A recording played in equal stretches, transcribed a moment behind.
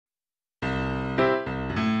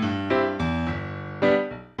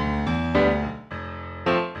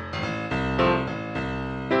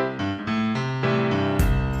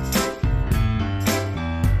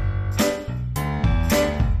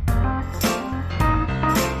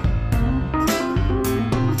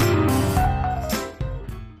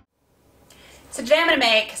I'm going to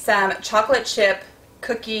make some chocolate chip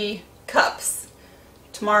cookie cups.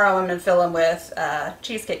 Tomorrow I'm going to fill them with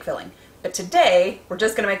cheesecake filling. But today we're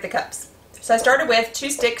just going to make the cups. So I started with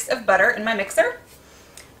 2 sticks of butter in my mixer.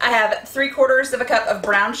 I have 3/4 of a cup of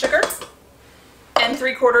brown sugar and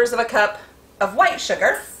 3/4 of a cup of white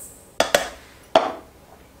sugar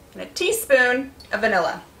and a teaspoon of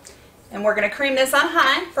vanilla. And we're going to cream this on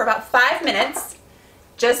high for about 5 minutes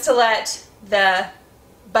just to let the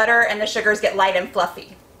butter and the sugars get light and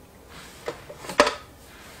fluffy.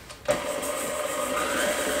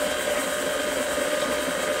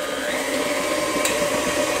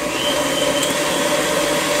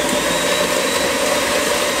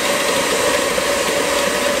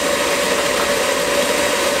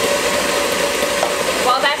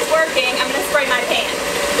 While that's working, I'm going to spray my pan.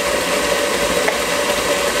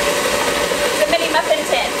 It's a mini muffin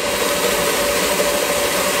tin.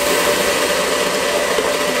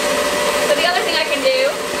 So the other thing I can do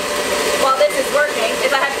while this is working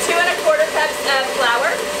is I have 2 1/4 cups of flour.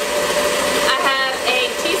 I have a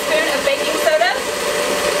teaspoon of baking soda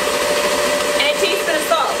and a teaspoon of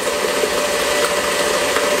salt. I'm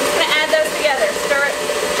just going to add those together. Stir it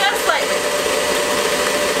just slightly.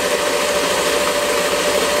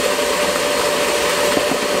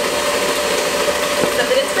 So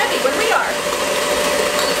that it's ready when we are.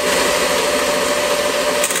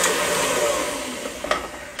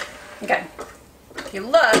 Okay, if you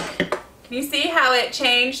look, can you see how it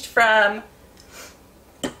changed from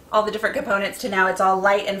all the different components to now it's all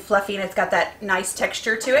light and fluffy and it's got that nice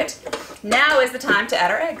texture to it? Now is the time to add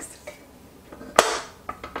our eggs.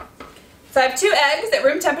 So I have 2 eggs at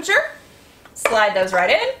room temperature. Slide those right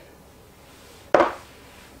in.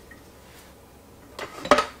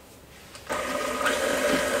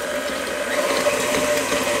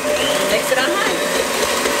 Mix it on high.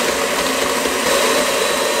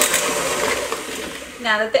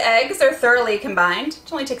 Now that the eggs are thoroughly combined,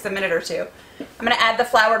 it only takes a minute or 2, I'm going to add the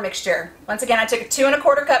flour mixture. Once again, I took 2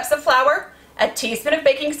 1/4 cups of flour, a teaspoon of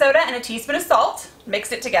baking soda, and a teaspoon of salt.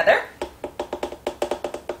 Mixed it together.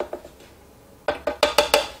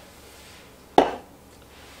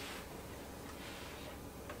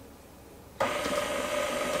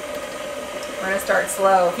 We're going to start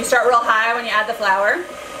slow. If you start real high when you add the flour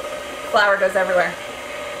goes everywhere.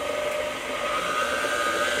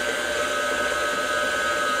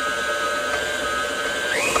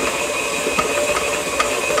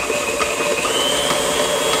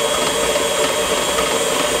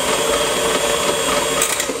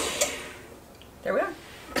 There we are.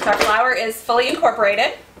 Our flour is fully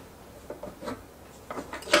incorporated. You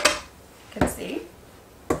can see.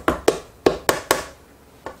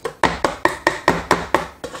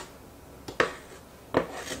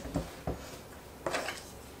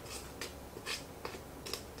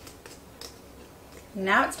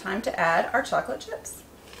 Now it's time to add our chocolate chips.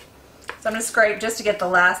 So I'm going to scrape just to get the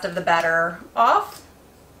last of the batter off.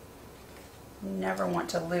 Never want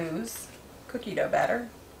to lose cookie dough batter.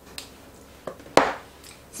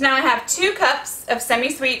 So now I have 2 cups of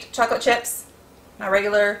semi-sweet chocolate chips, my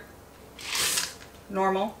regular,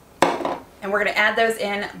 normal, and we're going to add those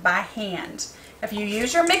in by hand. If you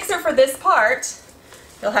use your mixer for this part,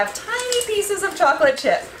 you'll have tiny pieces of chocolate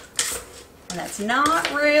chip, and that's not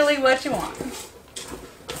really what you want.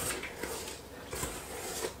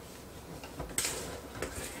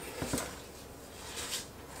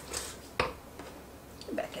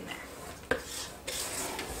 Back in there.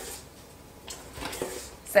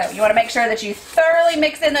 So you want to make sure that you thoroughly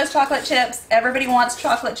mix in those chocolate chips. Everybody wants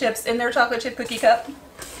chocolate chips in their chocolate chip cookie cup.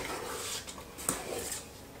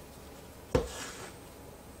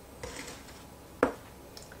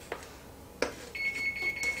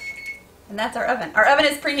 And that's our oven. Our oven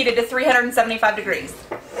is preheated to 375 degrees.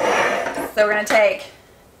 So we're going to take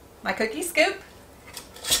my cookie scoop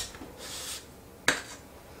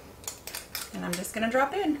and I'm just going to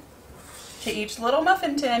drop in to each little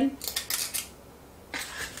muffin tin.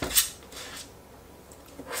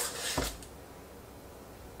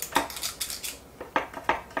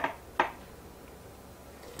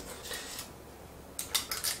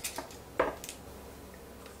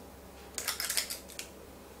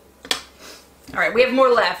 Alright, we have more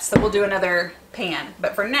left, so we'll do another pan.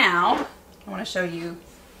 But for now, I want to show you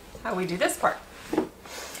how we do this part.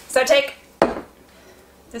 So I take,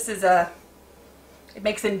 this is it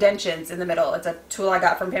makes indentions in the middle. It's a tool I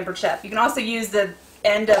got from Pampered Chef. You can also use the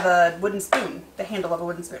end of a wooden spoon, the handle of a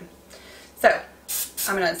wooden spoon. So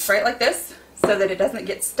I'm going to spray it like this so that it doesn't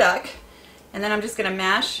get stuck. And then I'm just going to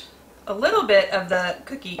mash a little bit of the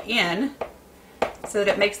cookie in so that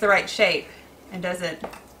it makes the right shape and doesn't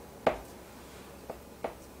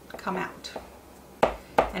come out.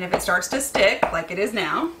 And if it starts to stick, like it is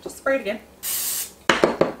now, just spray it again.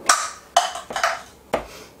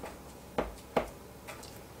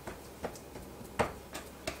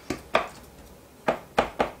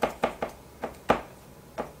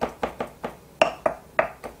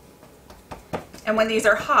 And when these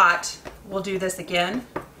are hot, we'll do this again,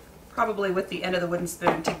 probably with the end of the wooden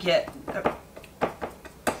spoon to get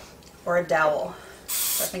or a dowel.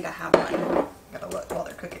 So I think I have one. Gotta look while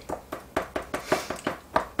they're cooking.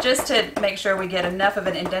 Just to make sure we get enough of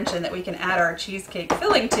an indentation that we can add our cheesecake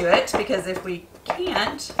filling to it, because if we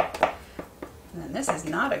can't, then this is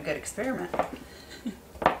not a good experiment.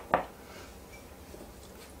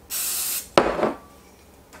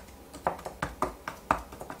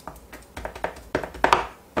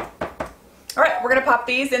 All right, we're gonna pop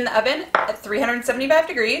these in the oven at 375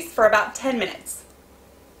 degrees for about 10 minutes.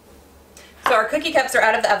 So our cookie cups are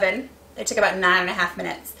out of the oven. They took about 9.5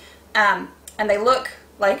 minutes. And they look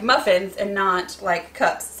like muffins and not like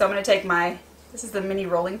cups. So I'm gonna take this is the mini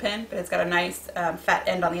rolling pin, but it's got a nice fat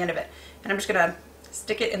end on the end of it. And I'm just gonna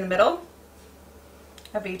stick it in the middle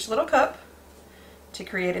of each little cup to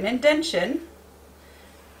create an indentation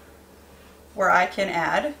where I can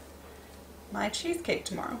add my cheesecake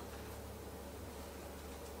tomorrow.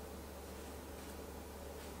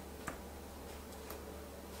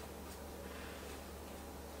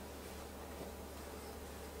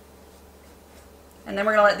 And then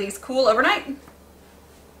we're going to let these cool overnight.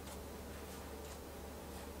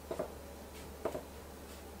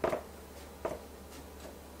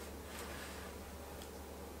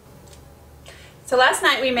 So last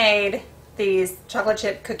night we made these chocolate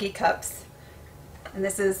chip cookie cups. And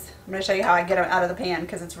this is, I'm going to show you how I get them out of the pan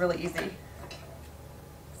because it's really easy.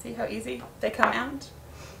 See how easy they come out?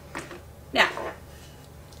 Now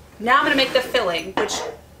I'm going to make the filling, which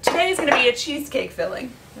today is going to be a cheesecake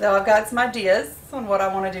filling. Though I've got some ideas on what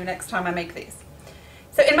I want to do next time I make these.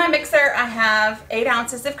 So in my mixer I have 8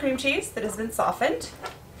 ounces of cream cheese that has been softened.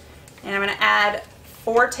 And I'm going to add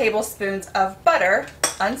 4 tablespoons of butter,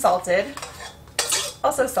 unsalted,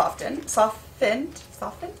 also softened.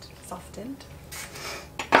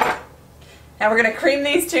 Now we're going to cream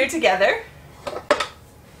these two together.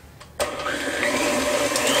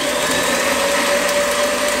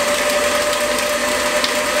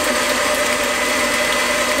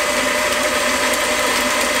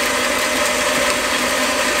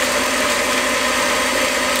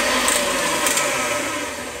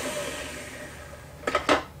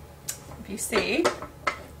 You see,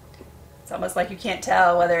 it's almost like you can't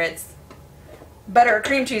tell whether it's butter or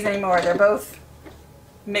cream cheese anymore. They're both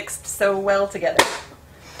mixed so well together.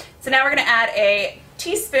 So now we're going to add a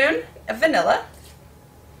teaspoon of vanilla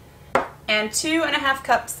and 2.5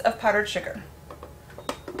 cups of powdered sugar.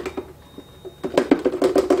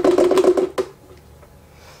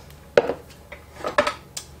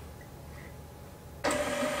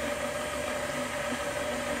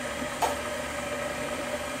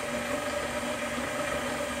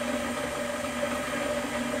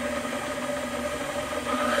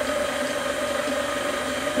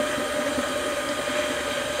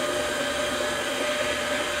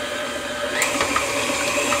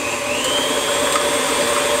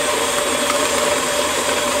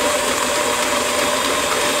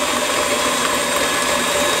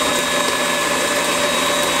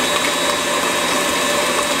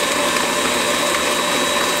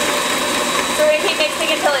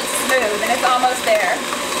 Until it's smooth, and it's almost there.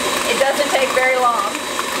 It doesn't take very long.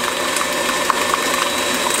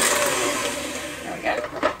 There we go.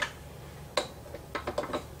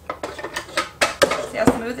 See how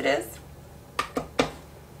smooth it is?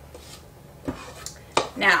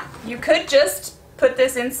 Now, you could just put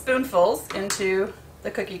this in spoonfuls into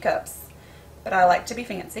the cookie cups, but I like to be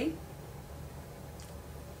fancy.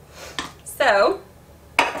 So,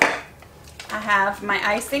 I have my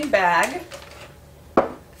icing bag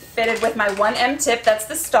fitted with my 1M tip, that's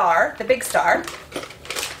the star, the big star.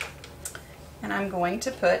 And I'm going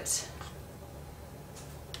to put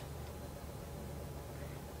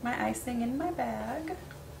my icing in my bag.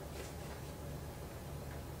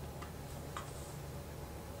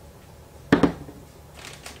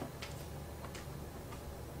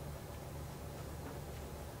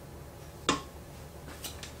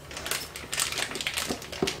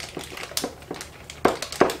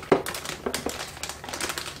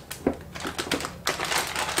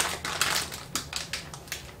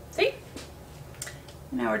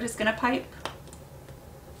 Now we're just going to pipe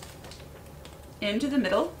into the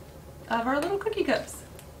middle of our little cookie cups.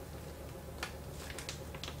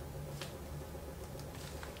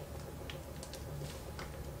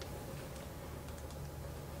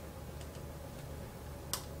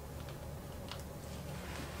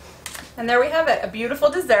 And there we have it, a beautiful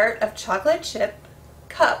dessert of chocolate chip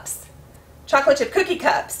cups, chocolate chip cookie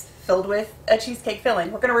cups filled with a cheesecake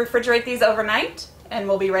filling. We're going to refrigerate these overnight and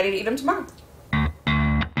we'll be ready to eat them tomorrow.